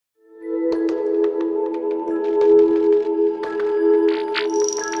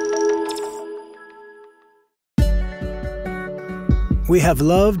We have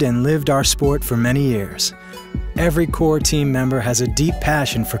loved and lived our sport for many years. Every core team member has a deep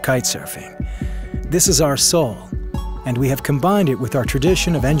passion for kitesurfing. This is our soul, and we have combined it with our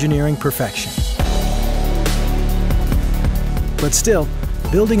tradition of engineering perfection. But still,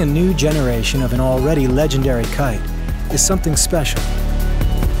 building a new generation of an already legendary kite is something special.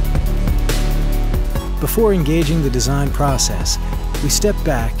 Before engaging the design process, we stepped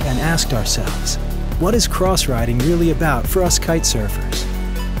back and asked ourselves, what is cross-riding really about for us kite surfers?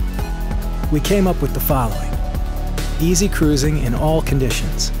 We came up with the following: easy cruising in all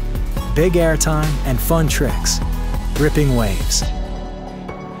conditions, big airtime and fun tricks, ripping waves,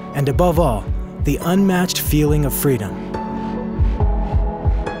 and above all, the unmatched feeling of freedom.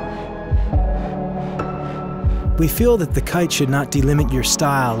 We feel that the kite should not delimit your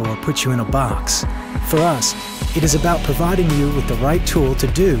style or put you in a box. For us, it is about providing you with the right tool to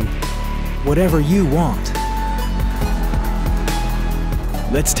do whatever you want.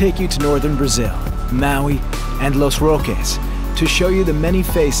 Let's take you to northern Brazil, Maui, and Los Roques to show you the many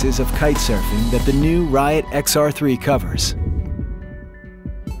faces of kitesurfing that the new Riot XR3 covers.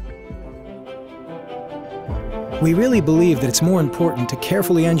 We really believe that it's more important to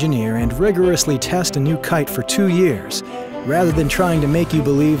carefully engineer and rigorously test a new kite for 2 years, rather than trying to make you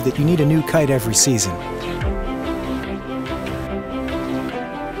believe that you need a new kite every season.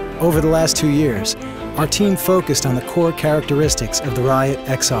 Over the last 2 years, our team focused on the core characteristics of the Riot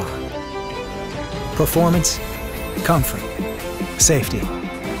XR: performance, comfort, safety.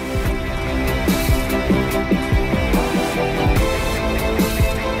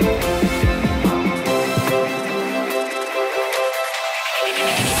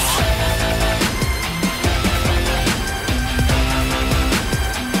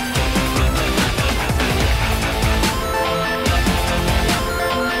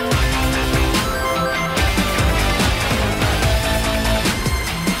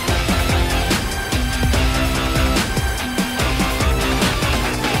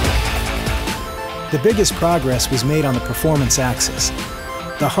 The biggest progress was made on the performance axis.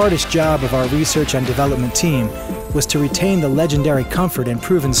 The hardest job of our research and development team was to retain the legendary comfort and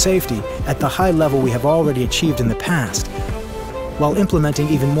proven safety at the high level we have already achieved in the past, while implementing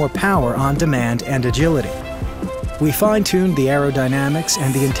even more power on demand and agility. We fine-tuned the aerodynamics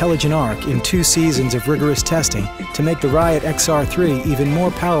and the intelligent arc in 2 seasons of rigorous testing to make the Riot XR3 even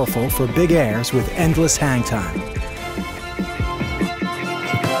more powerful for big airs with endless hang time.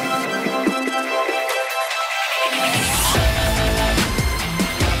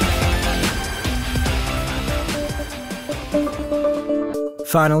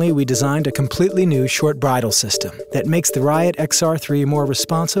 Finally, we designed a completely new short bridle system that makes the Riot XR3 more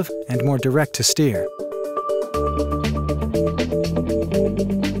responsive and more direct to steer.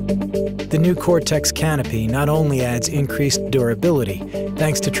 The new Cortex canopy not only adds increased durability,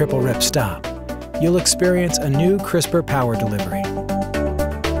 thanks to triple rip stop, you'll experience a new, crisper power delivery.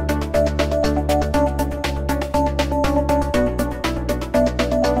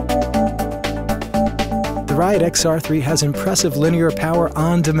 The Riot XR3 has impressive linear power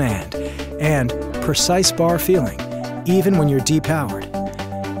on demand and precise bar feeling, even when you're depowered.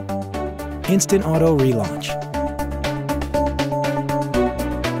 Instant auto relaunch.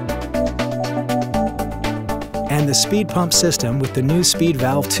 And the speed pump system with the new Speed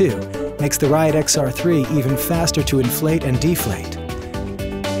Valve 2 makes the Riot XR3 even faster to inflate and deflate.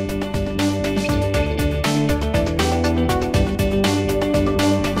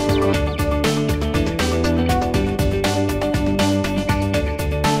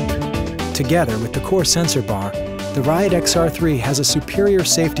 Together with the core sensor bar, the Riot XR3 has a superior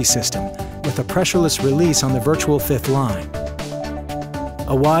safety system with a pressureless release on the virtual 5th line.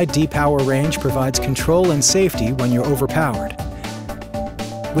 A wide depower range provides control and safety when you're overpowered.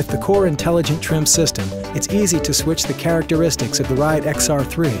 With the core intelligent trim system, it's easy to switch the characteristics of the Riot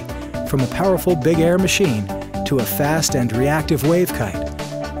XR3 from a powerful big air machine to a fast and reactive wave kite.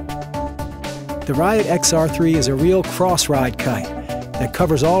 The Riot XR3 is a real cross-ride kite that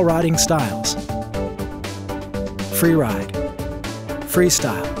covers all riding styles: freeride,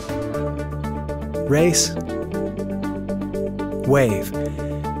 freestyle, race, wave.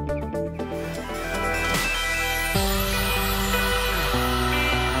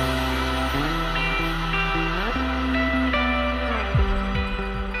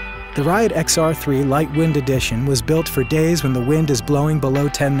 The Riot XR3 Light Wind Edition was built for days when the wind is blowing below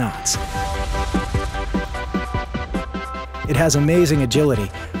 10 knots. It has amazing agility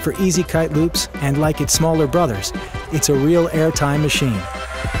for easy kite loops, and like its smaller brothers, it's a real airtime machine.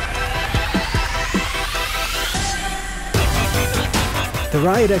 The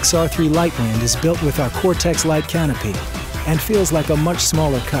Riot XR3 Light Wind is built with our Cortex Light canopy, and feels like a much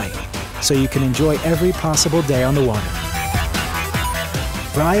smaller kite, so you can enjoy every possible day on the water.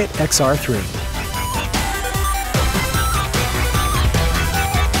 Riot XR3.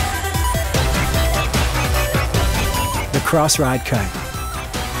 The Crossride Kite.